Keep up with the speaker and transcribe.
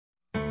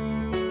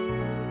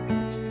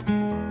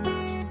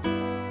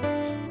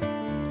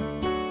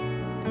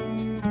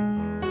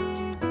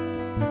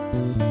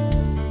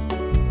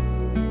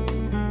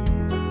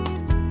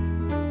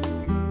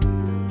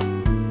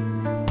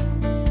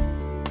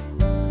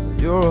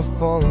You're a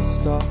falling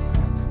star,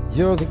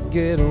 you're the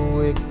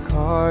getaway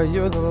car,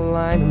 you're the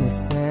line in the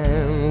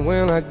sand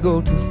when I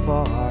go too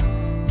far.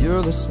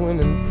 You're the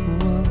swimming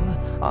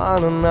pool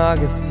on an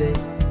August day,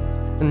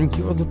 and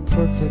you're the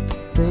perfect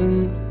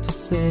thing to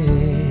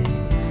say.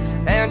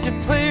 And you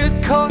play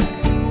it coy,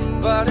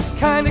 but it's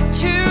kinda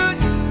cute.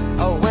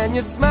 Oh, when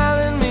you smile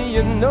at me,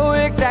 you know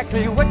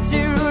exactly what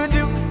you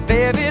do.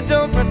 Baby,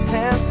 don't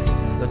pretend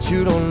that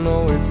you don't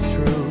know it's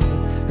true,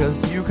 'cause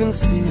you can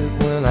see it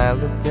when I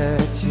look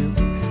at you.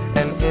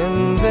 And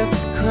in this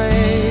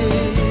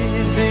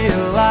crazy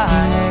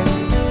life,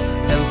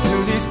 and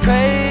through these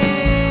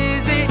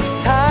crazy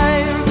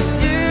times,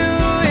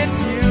 it's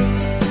you,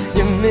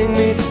 you make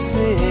me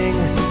sing.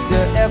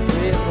 You're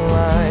every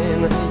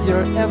line,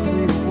 you're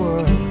every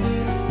word,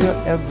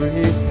 you're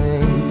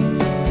everything.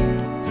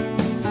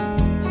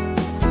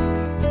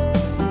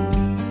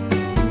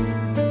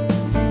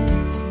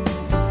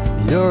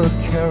 You're a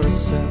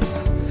carousel,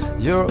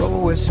 you're a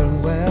wishing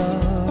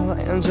well,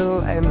 and you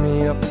light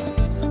me up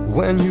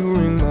when you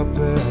ring my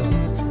bell.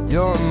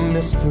 You're a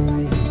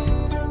mystery,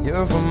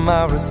 you're from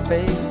outer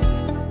space,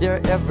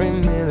 you're every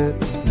minute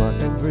of my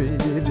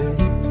everyday.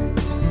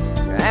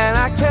 And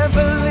I can't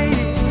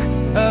believe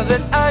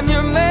that I'm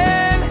your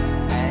man,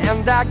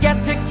 and I get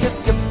to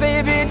kiss you,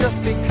 baby, just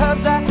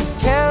because I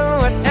can.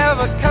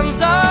 Whatever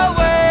comes our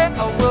way,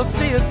 I will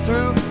see it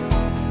through,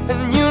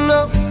 and you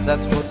know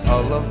that's what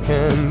our love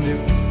can do.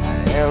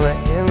 And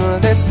in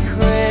this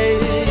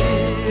crazy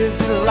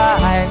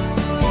life,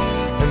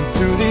 and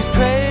through these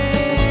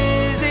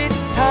crazy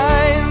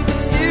times,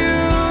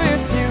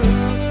 it's you,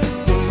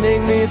 you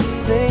make me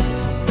sing.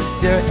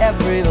 You're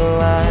every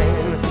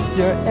line,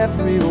 you're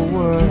every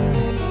word,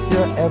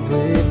 you're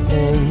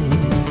everything.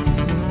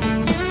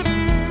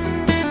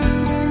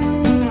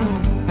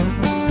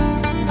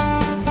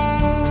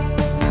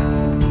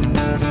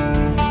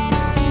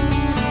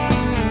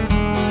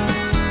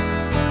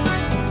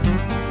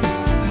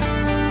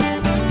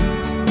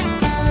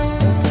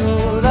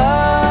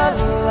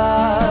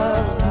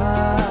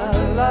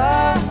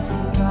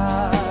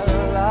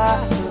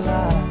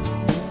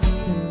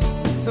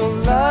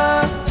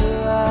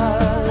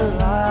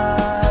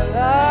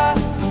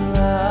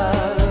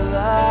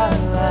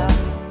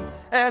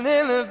 And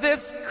in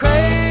this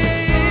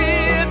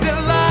crazy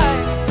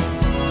life,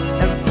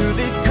 and through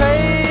these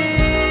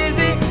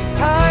crazy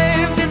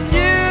times, it's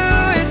you,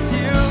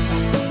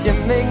 you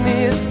make me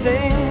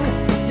sing.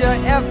 You're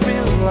every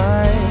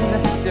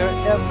line, you're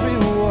every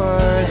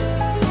word,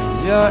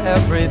 you're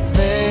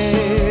everything.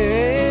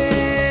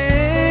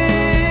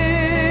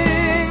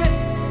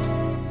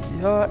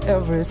 You're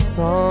every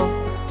song,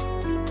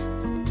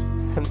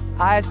 and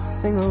I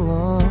sing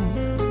along,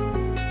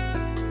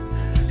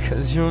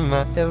 'cause you're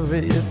my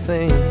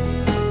everything.